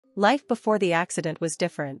Life before the accident was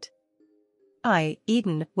different. I,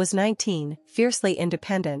 Eden, was 19, fiercely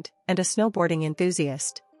independent, and a snowboarding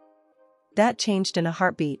enthusiast. That changed in a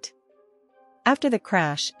heartbeat. After the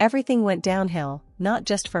crash, everything went downhill, not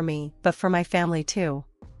just for me, but for my family too.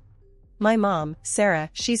 My mom, Sarah,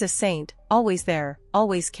 she's a saint, always there,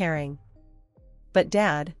 always caring. But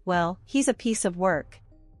Dad, well, he's a piece of work.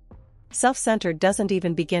 Self-centered doesn't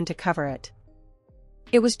even begin to cover it.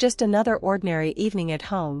 It was just another ordinary evening at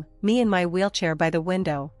home, me in my wheelchair by the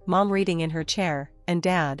window, Mom reading in her chair, and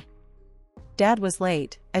Dad. Dad was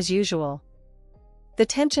late, as usual. The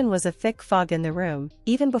tension was a thick fog in the room,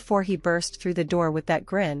 even before he burst through the door with that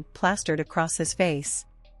grin plastered across his face.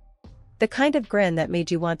 The kind of grin that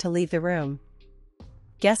made you want to leave the room.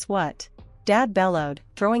 Guess what? Dad bellowed,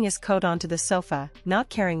 throwing his coat onto the sofa, not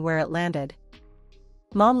caring where it landed.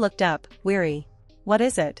 Mom looked up, weary. "What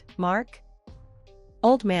is it, Mark?"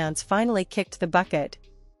 "Old man's finally kicked the bucket,"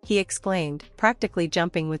 he exclaimed, practically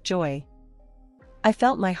jumping with joy. I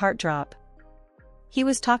felt my heart drop. He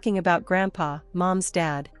was talking about Grandpa, Mom's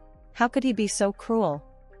dad. How could he be so cruel?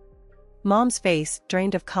 Mom's face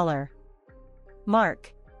drained of color.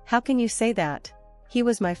 "Mark, how can you say that? He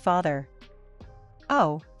was my father."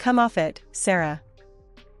 "Oh, come off it, Sarah.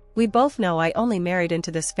 We both know I only married into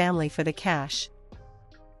this family for the cash.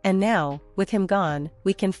 And now, with him gone,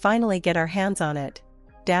 we can finally get our hands on it,"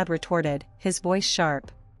 Dad retorted, his voice sharp.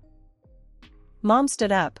 Mom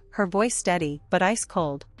stood up, her voice steady but ice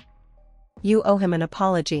cold. "You owe him an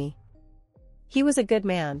apology. He was a good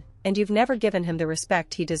man, and you've never given him the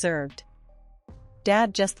respect he deserved."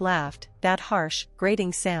 Dad just laughed, that harsh,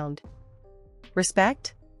 grating sound.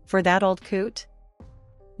 "Respect? For that old coot?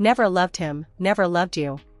 Never loved him, never loved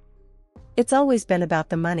you. It's always been about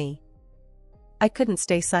the money." I couldn't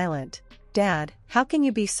stay silent. "Dad, how can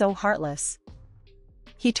you be so heartless?"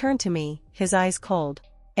 He turned to me, his eyes cold.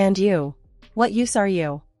 "And you? What use are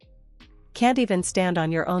you? Can't even stand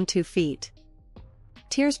on your own 2 feet."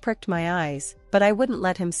 Tears pricked my eyes, but I wouldn't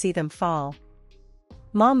let him see them fall.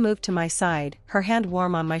 Mom moved to my side, her hand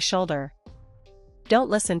warm on my shoulder. "Don't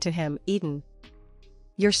listen to him, Eden.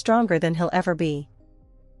 You're stronger than he'll ever be."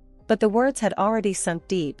 But the words had already sunk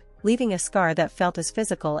deep, leaving a scar that felt as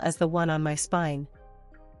physical as the one on my spine.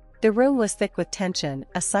 The room was thick with tension,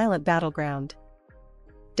 a silent battleground.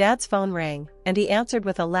 Dad's phone rang, and he answered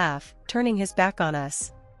with a laugh, turning his back on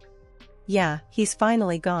us. "Yeah, he's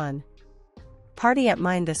finally gone. Party at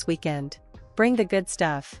mine this weekend. Bring the good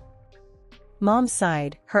stuff." Mom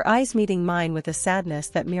sighed, her eyes meeting mine with a sadness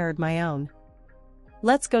that mirrored my own.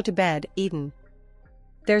 "Let's go to bed, Eden.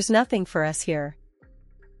 There's nothing for us here."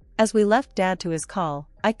 As we left Dad to his call,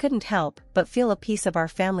 I couldn't help but feel a piece of our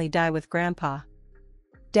family die with Grandpa.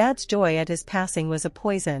 Dad's joy at his passing was a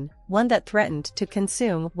poison, one that threatened to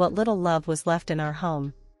consume what little love was left in our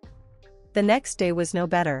home. The next day was no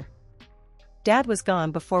better. Dad was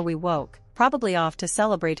gone before we woke, probably off to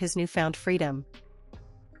celebrate his newfound freedom.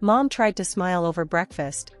 Mom tried to smile over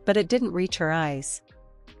breakfast, but it didn't reach her eyes.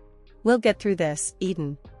 "We'll get through this,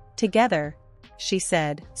 Eden. Together," she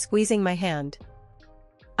said, squeezing my hand.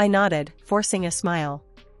 I nodded, forcing a smile.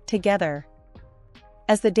 Together.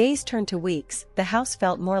 As the days turned to weeks, the house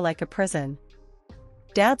felt more like a prison.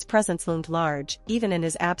 Dad's presence loomed large, even in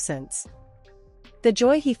his absence. The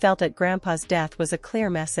joy he felt at Grandpa's death was a clear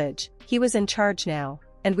message. He was in charge now,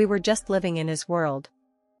 and we were just living in his world.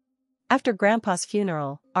 After Grandpa's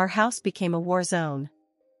funeral, our house became a war zone.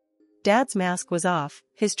 Dad's mask was off,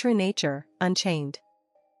 his true nature unchained.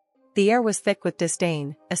 The air was thick with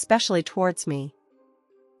disdain, especially towards me.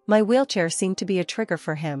 My wheelchair seemed to be a trigger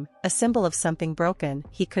for him, a symbol of something broken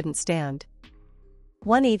he couldn't stand.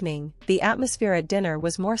 One evening, the atmosphere at dinner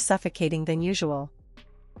was more suffocating than usual.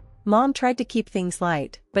 Mom tried to keep things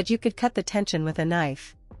light, but you could cut the tension with a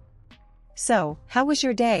knife. "So, how was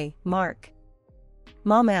your day, Mark?"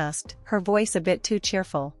 Mom asked, her voice a bit too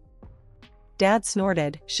cheerful. Dad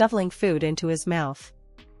snorted, shoveling food into his mouth.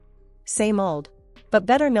 "Same old. But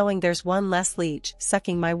better knowing there's one less leech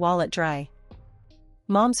sucking my wallet dry."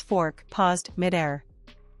 Mom's fork paused midair.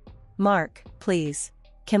 "Mark, please.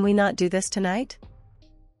 Can we not do this tonight?"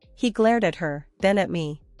 He glared at her, then at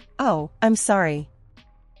me. "Oh, I'm sorry.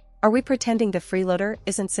 Are we pretending the freeloader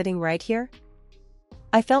isn't sitting right here?"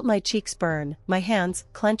 I felt my cheeks burn, my hands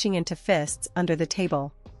clenching into fists under the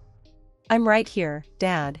table. "I'm right here,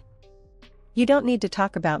 Dad. You don't need to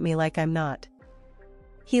talk about me like I'm not."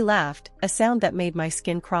 He laughed, a sound that made my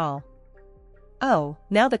skin crawl. "Oh,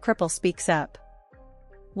 now the cripple speaks up.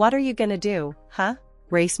 What are you gonna do, huh?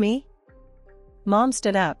 Race me?" Mom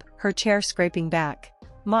stood up, her chair scraping back.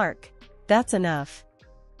 "Mark, that's enough."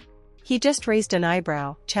 He just raised an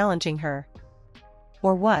eyebrow, challenging her.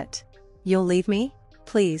 Or what? You'll leave me?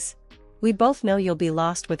 Please. We both know you'll be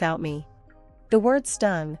lost without me. The words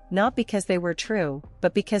stung, not because they were true,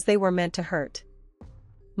 but because they were meant to hurt.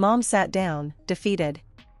 Mom sat down, defeated.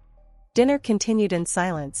 Dinner continued in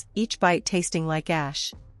silence, each bite tasting like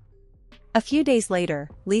ash. A few days later,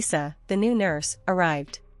 Lisa, the new nurse,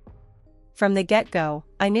 arrived. From the get-go,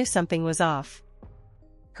 I knew something was off.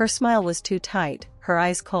 Her smile was too tight, her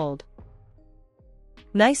eyes cold.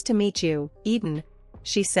 "Nice to meet you, Eden,"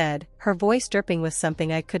 she said, her voice dripping with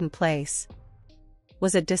something I couldn't place.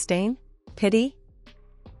 Was it disdain? Pity?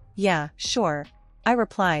 "Yeah, sure," I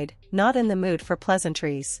replied, not in the mood for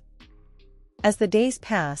pleasantries. As the days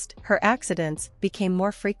passed, her accidents became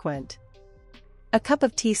more frequent. A cup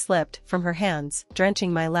of tea slipped from her hands,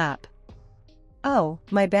 drenching my lap. "Oh,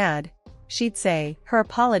 my bad," she'd say, her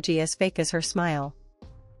apology as fake as her smile.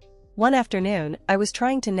 One afternoon, I was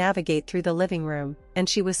trying to navigate through the living room, and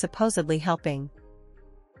she was supposedly helping.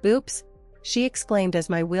 "Oops," she exclaimed as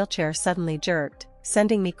my wheelchair suddenly jerked,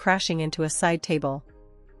 sending me crashing into a side table.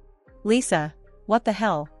 "Lisa, what the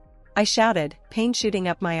hell?" I shouted, pain shooting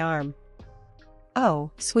up my arm.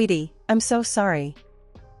 "Oh, sweetie, I'm so sorry."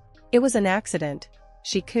 "It was an accident,"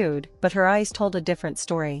 she cooed, but her eyes told a different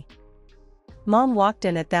story. Mom walked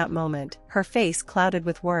in at that moment, her face clouded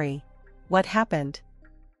with worry. "What happened?"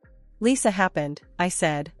 "Lisa happened," I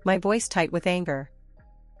said, my voice tight with anger.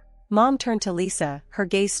 Mom turned to Lisa, her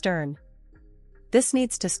gaze stern. "This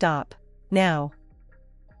needs to stop. Now."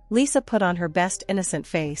 Lisa put on her best innocent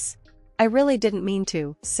face. "I really didn't mean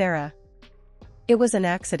to, Sarah. It was an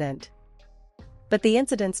accident." But the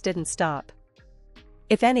incidents didn't stop.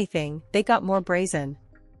 If anything, they got more brazen.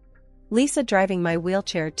 Lisa driving my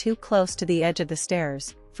wheelchair too close to the edge of the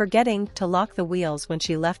stairs, forgetting to lock the wheels when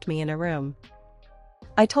she left me in a room.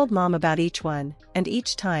 I told Mom about each one, and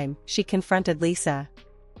each time, she confronted Lisa.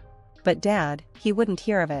 But Dad, he wouldn't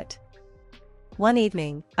hear of it. One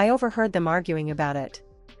evening, I overheard them arguing about it.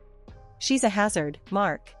 "She's a hazard,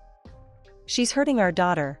 Mark. She's hurting our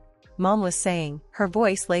daughter," Mom was saying, her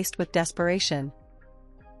voice laced with desperation.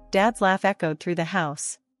 Dad's laugh echoed through the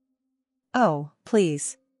house. "Oh,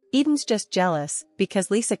 please. Eden's just jealous,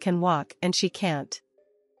 because Lisa can walk and she can't.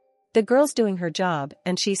 The girl's doing her job,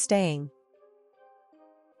 and she's staying."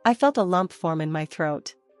 I felt a lump form in my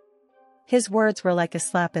throat. His words were like a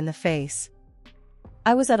slap in the face.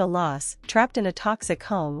 I was at a loss, trapped in a toxic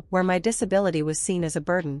home where my disability was seen as a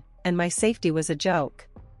burden, and my safety was a joke.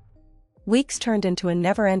 Weeks turned into a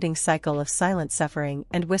never-ending cycle of silent suffering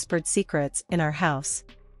and whispered secrets in our house.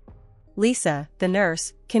 Lisa, the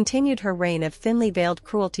nurse, continued her reign of thinly veiled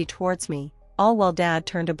cruelty towards me, all while Dad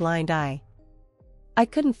turned a blind eye. I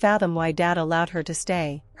couldn't fathom why Dad allowed her to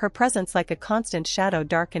stay, her presence like a constant shadow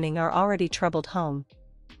darkening our already troubled home.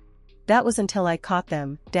 That was until I caught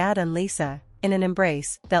them, Dad and Lisa, in an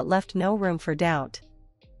embrace that left no room for doubt.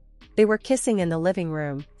 They were kissing in the living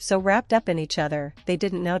room, so wrapped up in each other, they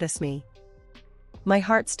didn't notice me. My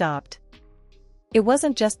heart stopped. It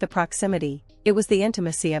wasn't just the proximity, it was the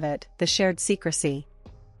intimacy of it, the shared secrecy.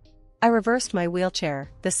 I reversed my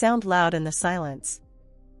wheelchair, the sound loud in the silence.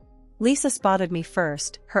 Lisa spotted me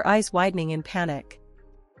first, her eyes widening in panic.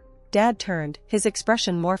 Dad turned, his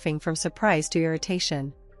expression morphing from surprise to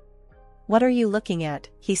irritation. "What are you looking at?"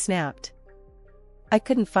 he snapped. I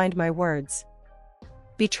couldn't find my words.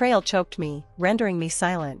 Betrayal choked me, rendering me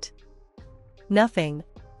silent. "Nothing,"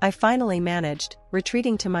 I finally managed,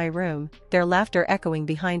 retreating to my room, their laughter echoing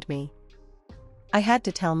behind me. I had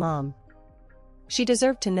to tell Mom. She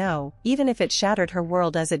deserved to know, even if it shattered her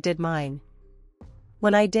world as it did mine.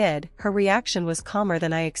 When I did, her reaction was calmer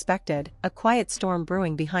than I expected, a quiet storm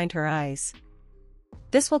brewing behind her eyes.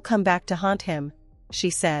 "This will come back to haunt him," she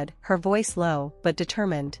said, her voice low, but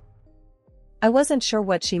determined. I wasn't sure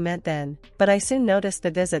what she meant then, but I soon noticed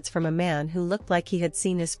the visits from a man who looked like he had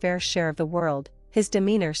seen his fair share of the world, his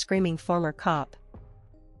demeanor screaming former cop.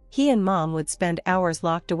 He and Mom would spend hours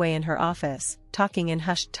locked away in her office, talking in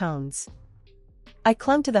hushed tones. I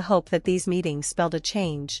clung to the hope that these meetings spelled a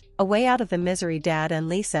change, a way out of the misery Dad and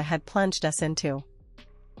Lisa had plunged us into.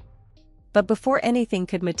 But before anything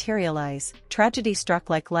could materialize, tragedy struck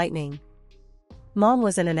like lightning. Mom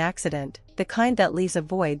was in an accident, the kind that leaves a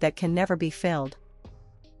void that can never be filled.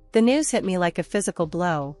 The news hit me like a physical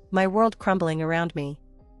blow, my world crumbling around me.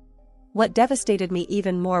 What devastated me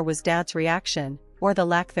even more was Dad's reaction, or the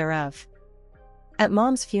lack thereof. At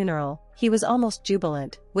Mom's funeral, he was almost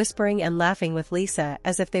jubilant, whispering and laughing with Lisa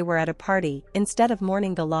as if they were at a party, instead of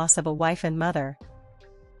mourning the loss of a wife and mother.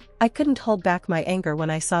 I couldn't hold back my anger when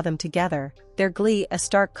I saw them together, their glee a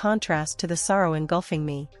stark contrast to the sorrow engulfing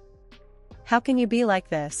me. "How can you be like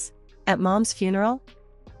this? At Mom's funeral?"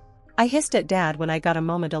 I hissed at Dad when I got a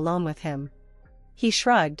moment alone with him. He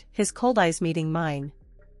shrugged, his cold eyes meeting mine.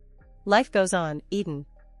 Life goes on, Eden.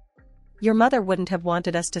 Your mother wouldn't have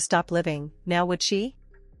wanted us to stop living, now would she?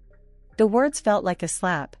 The words felt like a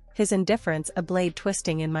slap, his indifference a blade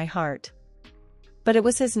twisting in my heart. But it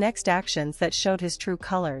was his next actions that showed his true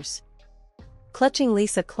colors. Clutching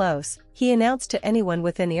Lisa close, he announced to anyone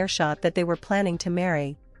within earshot that they were planning to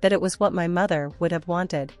marry, that it was what my mother would have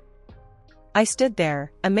wanted. I stood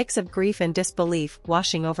there, a mix of grief and disbelief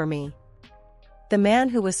washing over me. The man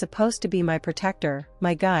who was supposed to be my protector,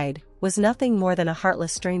 my guide, was nothing more than a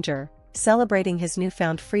heartless stranger, celebrating his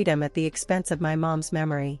newfound freedom at the expense of my mom's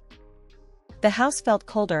memory. The house felt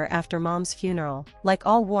colder after Mom's funeral, like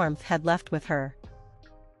all warmth had left with her.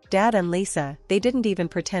 Dad and Lisa, they didn't even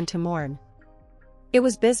pretend to mourn. It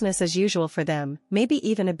was business as usual for them, maybe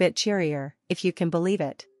even a bit cheerier, if you can believe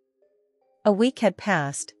it. A week had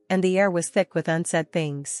passed, and the air was thick with unsaid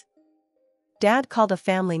things. Dad called a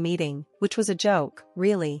family meeting, which was a joke,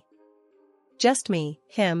 really. Just me,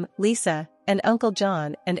 him, Lisa, and Uncle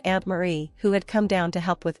John and Aunt Marie, who had come down to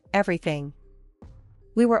help with everything.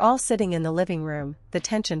 We were all sitting in the living room, the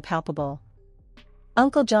tension palpable.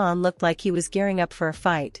 Uncle John looked like he was gearing up for a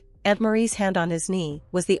fight. Aunt Marie's hand on his knee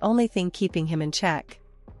was the only thing keeping him in check.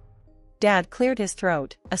 Dad cleared his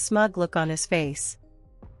throat, a smug look on his face.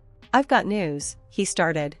 I've got news, he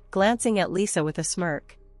started, glancing at Lisa with a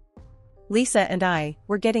smirk. Lisa and I,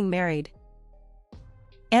 we're getting married.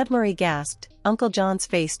 Aunt Marie gasped, Uncle John's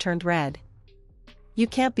face turned red. You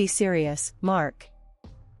can't be serious, Mark.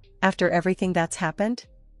 After everything that's happened?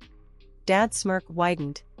 Dad's smirk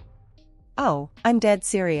widened. Oh, I'm dead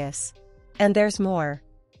serious. And there's more.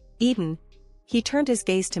 Eden. He turned his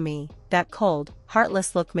gaze to me, that cold,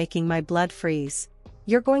 heartless look making my blood freeze.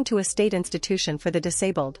 You're going to a state institution for the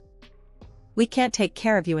disabled. We can't take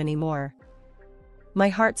care of you anymore. My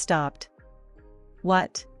heart stopped.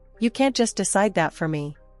 What? You can't just decide that for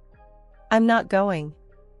me. I'm not going.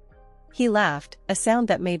 He laughed, a sound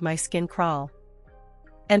that made my skin crawl.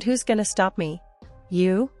 And who's gonna stop me?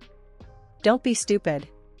 You? Don't be stupid.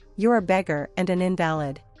 You're a beggar and an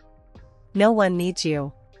invalid. No one needs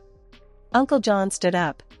you. Uncle John stood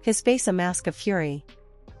up, his face a mask of fury.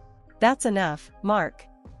 That's enough, Mark.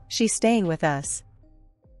 She's staying with us.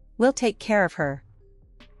 We'll take care of her.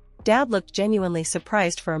 Dad looked genuinely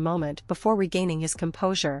surprised for a moment before regaining his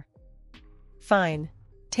composure. Fine.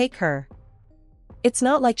 Take her. It's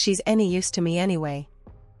not like she's any use to me anyway.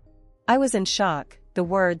 I was in shock, the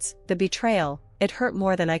words, the betrayal, it hurt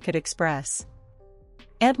more than I could express.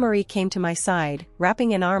 Aunt Marie came to my side,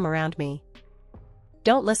 wrapping an arm around me.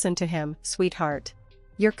 Don't listen to him, sweetheart.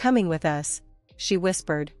 You're coming with us, she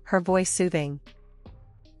whispered, her voice soothing.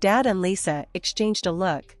 Dad and Lisa exchanged a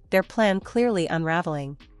look, their plan clearly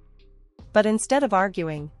unraveling. But instead of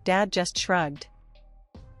arguing, Dad just shrugged.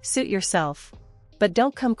 Suit yourself. But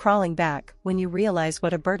don't come crawling back when you realize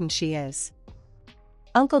what a burden she is.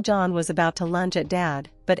 Uncle John was about to lunge at Dad,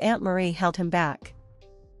 but Aunt Marie held him back.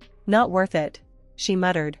 Not worth it, she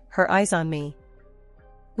muttered, her eyes on me.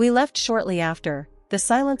 We left shortly after, the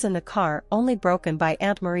silence in the car only broken by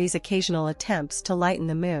Aunt Marie's occasional attempts to lighten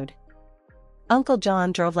the mood. Uncle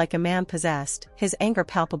John drove like a man possessed, his anger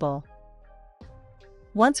palpable.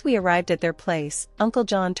 Once we arrived at their place, Uncle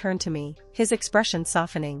John turned to me, his expression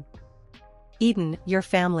softening. Eden, your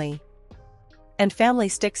family. And family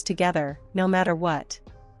sticks together, no matter what.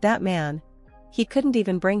 That man, he couldn't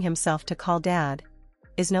even bring himself to call Dad,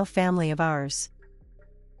 is no family of ours.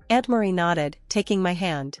 Aunt Marie nodded, taking my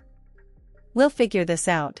hand. We'll figure this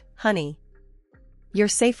out, honey. You're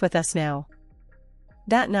safe with us now.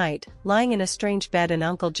 That night, lying in a strange bed in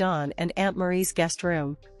Uncle John and Aunt Marie's guest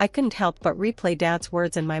room, I couldn't help but replay Dad's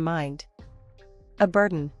words in my mind. A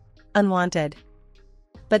burden. Unwanted.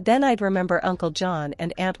 But then I'd remember Uncle John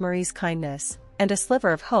and Aunt Marie's kindness, and a sliver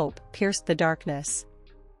of hope pierced the darkness.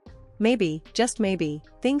 Maybe, just maybe,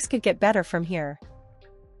 things could get better from here.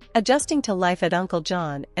 Adjusting to life at Uncle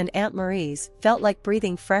John and Aunt Marie's felt like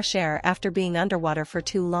breathing fresh air after being underwater for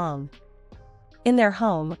too long. In their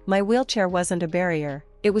home, my wheelchair wasn't a barrier,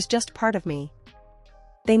 it was just part of me.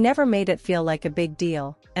 They never made it feel like a big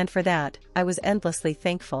deal, and for that, I was endlessly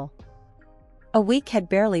thankful. A week had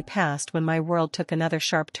barely passed when my world took another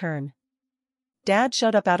sharp turn. Dad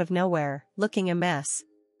showed up out of nowhere, looking a mess.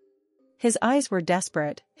 His eyes were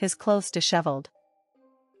desperate, his clothes disheveled.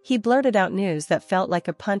 He blurted out news that felt like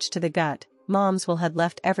a punch to the gut. Mom's will had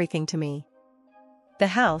left everything to me. The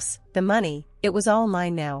house, the money, it was all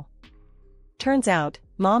mine now. Turns out,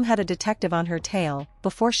 Mom had a detective on her tail,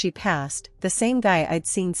 before she passed, the same guy I'd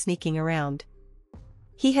seen sneaking around.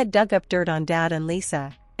 He had dug up dirt on Dad and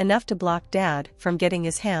Lisa, enough to block Dad from getting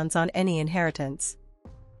his hands on any inheritance.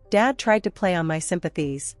 Dad tried to play on my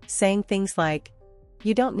sympathies, saying things like,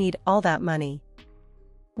 "You don't need all that money.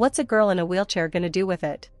 What's a girl in a wheelchair gonna do with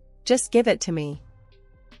it? Just give it to me."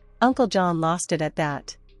 Uncle John lost it at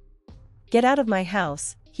that. "Get out of my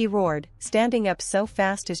house," he roared, standing up so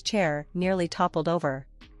fast his chair nearly toppled over.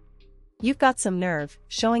 "You've got some nerve,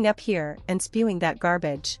 showing up here and spewing that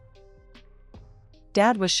garbage."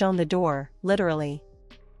 Dad was shown the door, literally.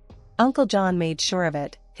 Uncle John made sure of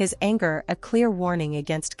it, his anger a clear warning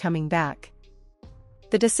against coming back.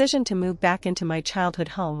 The decision to move back into my childhood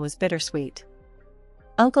home was bittersweet.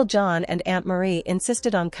 Uncle John and Aunt Marie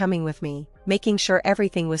insisted on coming with me, making sure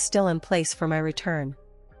everything was still in place for my return.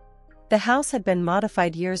 The house had been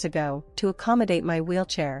modified years ago to accommodate my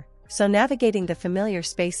wheelchair, so navigating the familiar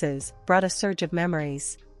spaces brought a surge of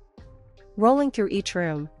memories. Rolling through each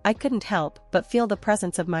room, I couldn't help but feel the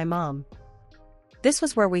presence of my mom. This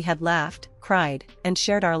was where we had laughed, cried, and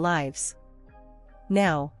shared our lives.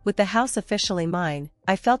 Now, with the house officially mine,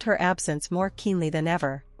 I felt her absence more keenly than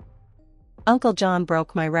ever. Uncle John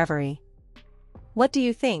broke my reverie. "What do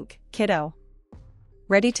you think, kiddo?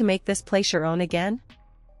 Ready to make this place your own again?"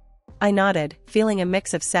 I nodded, feeling a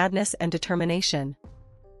mix of sadness and determination.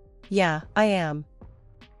 "Yeah, I am.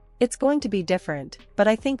 It's going to be different, but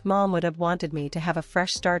I think Mom would have wanted me to have a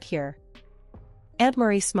fresh start here." Aunt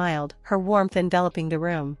Marie smiled, her warmth enveloping the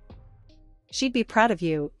room. "She'd be proud of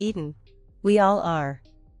you, Eden. We all are.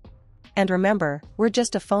 And remember, we're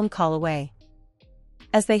just a phone call away."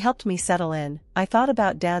 As they helped me settle in, I thought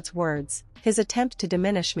about Dad's words, his attempt to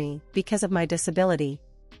diminish me because of my disability.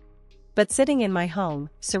 But sitting in my home,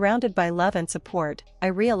 surrounded by love and support, I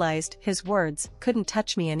realized his words couldn't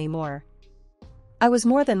touch me anymore. I was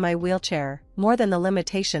more than my wheelchair, more than the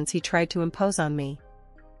limitations he tried to impose on me.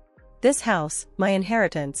 This house, my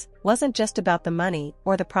inheritance, wasn't just about the money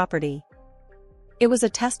or the property. It was a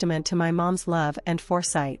testament to my mom's love and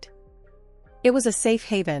foresight. It was a safe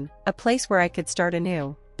haven, a place where I could start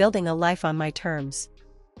anew, building a life on my terms.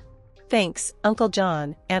 "Thanks, Uncle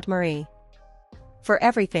John, Aunt Marie. For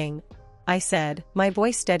everything," I said, my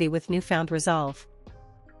voice steady with newfound resolve.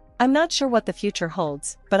 "I'm not sure what the future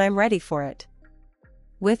holds, but I'm ready for it.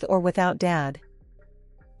 With or without Dad."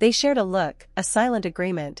 They shared a look, a silent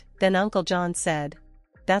agreement, then Uncle John said,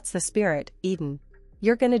 "That's the spirit, Eden.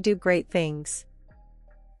 You're gonna do great things.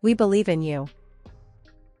 We believe in you."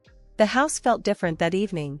 The house felt different that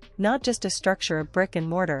evening, not just a structure of brick and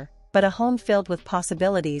mortar, but a home filled with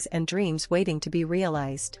possibilities and dreams waiting to be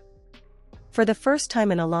realized. For the first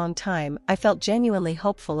time in a long time, I felt genuinely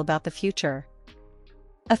hopeful about the future.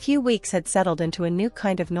 A few weeks had settled into a new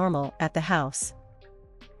kind of normal at the house.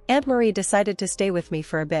 Aunt Marie decided to stay with me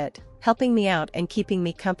for a bit, helping me out and keeping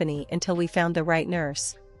me company until we found the right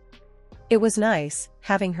nurse. It was nice,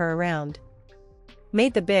 having her around.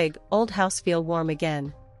 Made the big, old house feel warm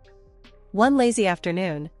again. One lazy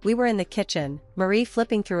afternoon, we were in the kitchen, Marie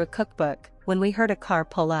flipping through a cookbook, when we heard a car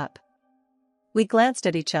pull up. We glanced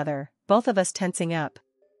at each other, both of us tensing up.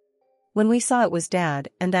 When we saw it was Dad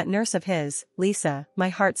and that nurse of his, Lisa, my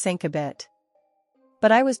heart sank a bit.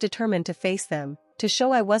 But I was determined to face them, to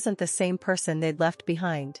show I wasn't the same person they'd left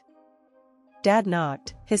behind. Dad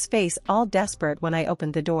knocked, his face all desperate when I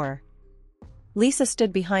opened the door. Lisa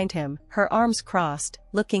stood behind him, her arms crossed,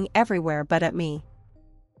 looking everywhere but at me.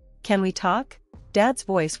 "Can we talk?" Dad's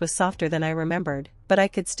voice was softer than I remembered, but I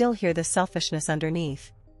could still hear the selfishness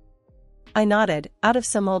underneath. I nodded, out of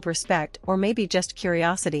some old respect or maybe just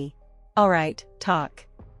curiosity. "All right, talk."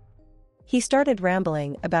 He started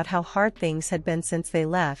rambling about how hard things had been since they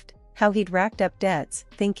left, how he'd racked up debts,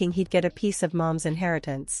 thinking he'd get a piece of Mom's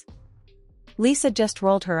inheritance. Lisa just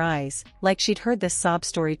rolled her eyes, like she'd heard this sob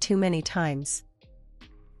story too many times.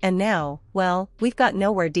 "And now, well, we've got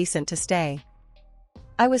nowhere decent to stay.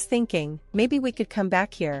 I was thinking, maybe we could come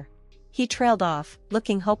back here." He trailed off,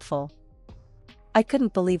 looking hopeful. I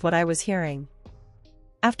couldn't believe what I was hearing.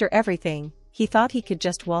 After everything, he thought he could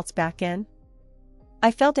just waltz back in?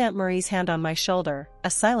 I felt Aunt Marie's hand on my shoulder, a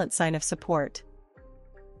silent sign of support.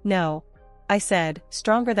 "No," I said,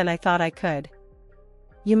 stronger than I thought I could.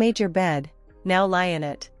 "You made your bed, now lie in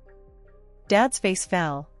it." Dad's face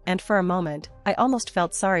fell, and for a moment, I almost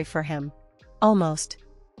felt sorry for him. Almost.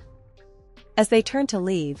 As they turned to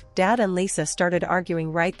leave, Dad and Lisa started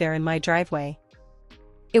arguing right there in my driveway.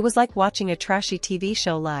 It was like watching a trashy TV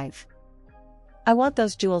show live. "I want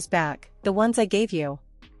those jewels back, the ones I gave you,"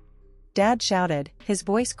 Dad shouted, his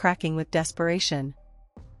voice cracking with desperation.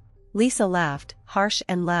 Lisa laughed, harsh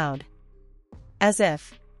and loud. "As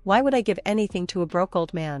if, why would I give anything to a broke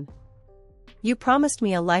old man? You promised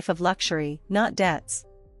me a life of luxury, not debts."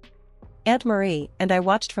 Aunt Marie and I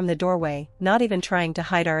watched from the doorway, not even trying to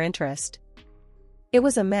hide our interest. It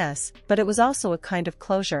was a mess, but it was also a kind of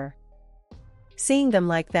closure. Seeing them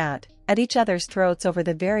like that, at each other's throats over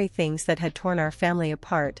the very things that had torn our family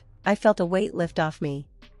apart, I felt a weight lift off me.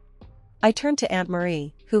 I turned to Aunt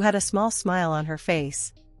Marie, who had a small smile on her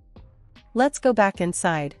face. "Let's go back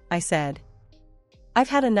inside," I said. "I've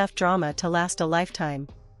had enough drama to last a lifetime."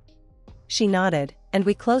 She nodded, and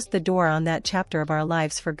we closed the door on that chapter of our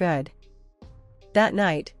lives for good. That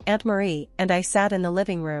night, Aunt Marie and I sat in the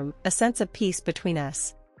living room, a sense of peace between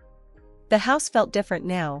us. The house felt different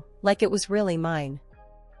now, like it was really mine.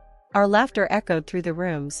 Our laughter echoed through the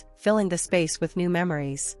rooms, filling the space with new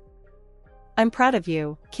memories. "I'm proud of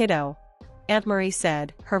you, kiddo," Aunt Marie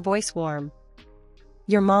said, her voice warm.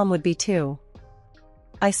 "Your mom would be too."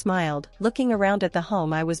 I smiled, looking around at the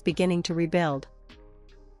home I was beginning to rebuild.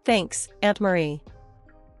 "Thanks, Aunt Marie.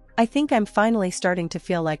 I think I'm finally starting to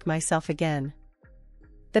feel like myself again."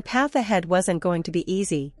 The path ahead wasn't going to be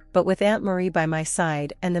easy, but with Aunt Marie by my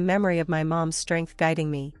side and the memory of my mom's strength guiding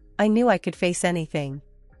me, I knew I could face anything.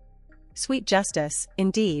 Sweet justice,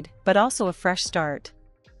 indeed, but also a fresh start.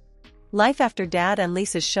 Life after Dad and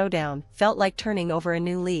Lisa's showdown felt like turning over a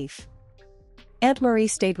new leaf. Aunt Marie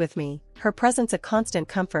stayed with me, her presence a constant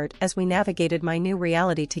comfort as we navigated my new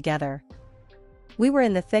reality together. We were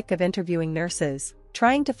in the thick of interviewing nurses,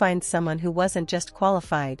 trying to find someone who wasn't just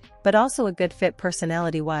qualified, but also a good fit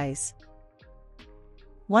personality-wise.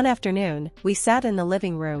 One afternoon, we sat in the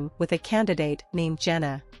living room with a candidate named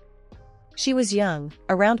Jenna. She was young,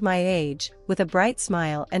 around my age, with a bright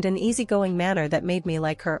smile and an easygoing manner that made me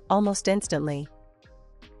like her almost instantly.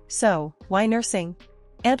 "So, why nursing?"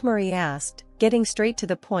 Aunt Marie asked, getting straight to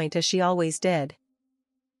the point as she always did.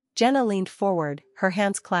 Jenna leaned forward, her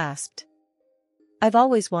hands clasped. "I've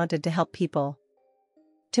always wanted to help people.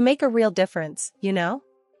 To make a real difference, you know?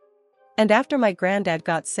 And after my granddad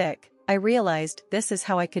got sick, I realized this is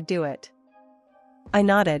how I could do it." I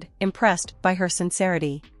nodded, impressed by her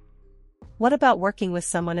sincerity. "What about working with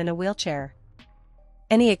someone in a wheelchair?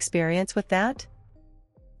 Any experience with that?"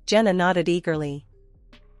 Jenna nodded eagerly.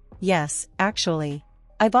 "Yes, actually.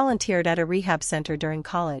 I volunteered at a rehab center during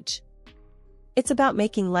college. It's about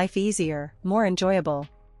making life easier, more enjoyable.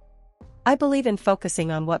 I believe in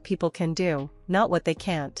focusing on what people can do, not what they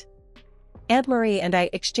can't." Aunt Marie and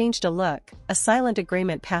I exchanged a look, a silent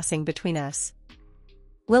agreement passing between us.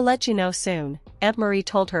 "We'll let you know soon," Aunt Marie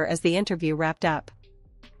told her as the interview wrapped up.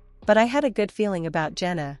 But I had a good feeling about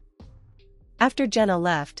Jenna. After Jenna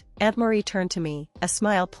left, Aunt Marie turned to me, a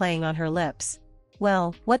smile playing on her lips.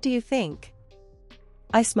 "Well, what do you think?"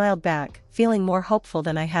 I smiled back, feeling more hopeful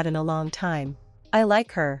than I had in a long time. "I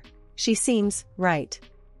like her. She seems right."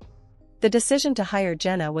 The decision to hire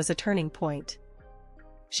Jenna was a turning point.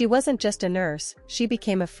 She wasn't just a nurse, she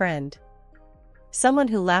became a friend. Someone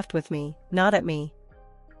who laughed with me, not at me.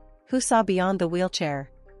 Who saw beyond the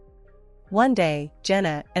wheelchair. One day,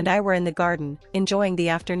 Jenna and I were in the garden, enjoying the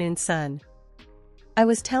afternoon sun. I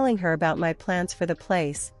was telling her about my plans for the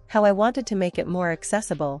place, how I wanted to make it more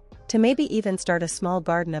accessible, to maybe even start a small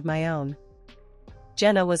garden of my own.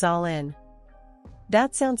 Jenna was all in.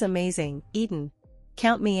 "That sounds amazing, Eden.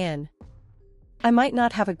 Count me in. I might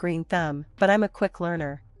not have a green thumb, but I'm a quick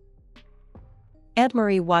learner." Aunt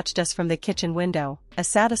Marie watched us from the kitchen window, a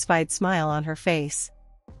satisfied smile on her face.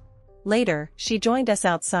 Later, she joined us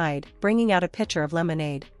outside, bringing out a pitcher of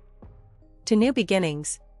lemonade. "To new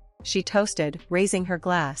beginnings," she toasted, raising her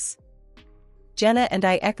glass. Jenna and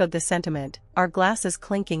I echoed the sentiment, our glasses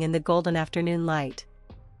clinking in the golden afternoon light.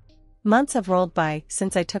 Months have rolled by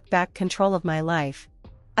since I took back control of my life.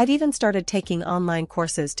 I've even started taking online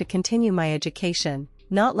courses to continue my education,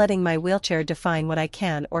 not letting my wheelchair define what I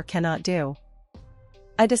can or cannot do.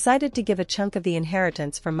 I decided to give a chunk of the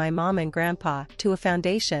inheritance from my mom and grandpa to a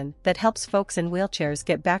foundation that helps folks in wheelchairs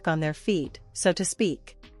get back on their feet, so to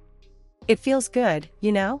speak. It feels good,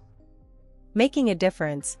 you know? Making a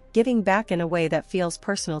difference, giving back in a way that feels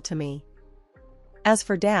personal to me. As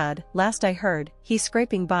for Dad, last I heard, he's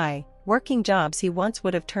scraping by, working jobs he once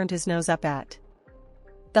would have turned his nose up at.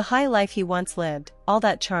 The high life he once lived, all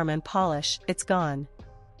that charm and polish, it's gone.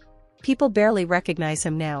 People barely recognize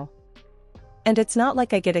him now. And it's not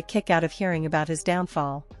like I get a kick out of hearing about his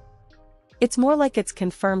downfall. It's more like it's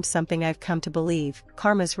confirmed something I've come to believe: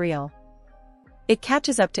 karma's real. It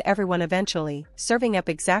catches up to everyone eventually, serving up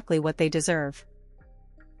exactly what they deserve.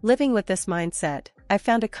 Living with this mindset, I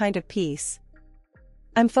found a kind of peace.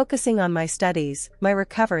 I'm focusing on my studies, my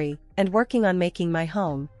recovery, and working on making my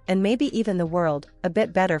home, and maybe even the world, a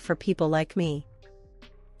bit better for people like me.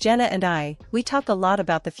 Jenna and I, we talk a lot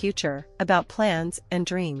about the future, about plans and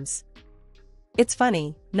dreams. It's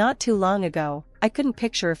funny, not too long ago, I couldn't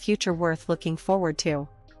picture a future worth looking forward to.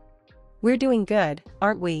 We're doing good,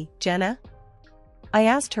 aren't we, Jenna? I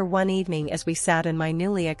asked her one evening as we sat in my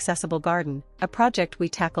newly accessible garden, a project we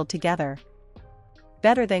tackled together.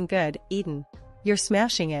 Better than good, Eden. You're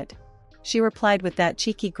smashing it, she replied with that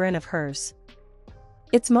cheeky grin of hers.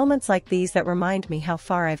 It's moments like these that remind me how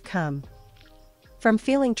far I've come. From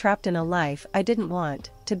feeling trapped in a life I didn't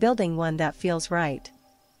want, to building one that feels right.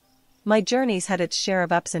 My journey's had its share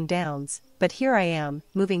of ups and downs, but here I am,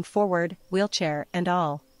 moving forward, wheelchair and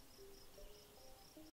all.